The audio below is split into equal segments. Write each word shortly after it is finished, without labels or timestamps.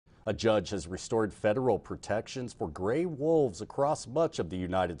A judge has restored federal protections for gray wolves across much of the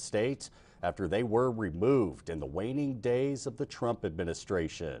United States after they were removed in the waning days of the Trump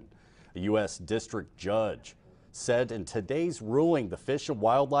administration. A U.S. district judge said in today's ruling the Fish and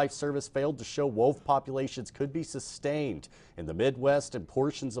Wildlife Service failed to show wolf populations could be sustained in the Midwest and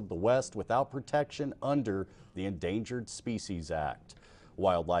portions of the West without protection under the Endangered Species Act.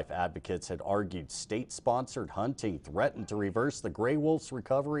 Wildlife advocates had argued state-sponsored hunting threatened to reverse the gray wolf's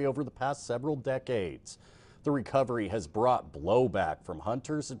recovery over the past several decades. The recovery has brought blowback from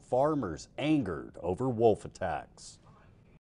hunters and farmers angered over wolf attacks.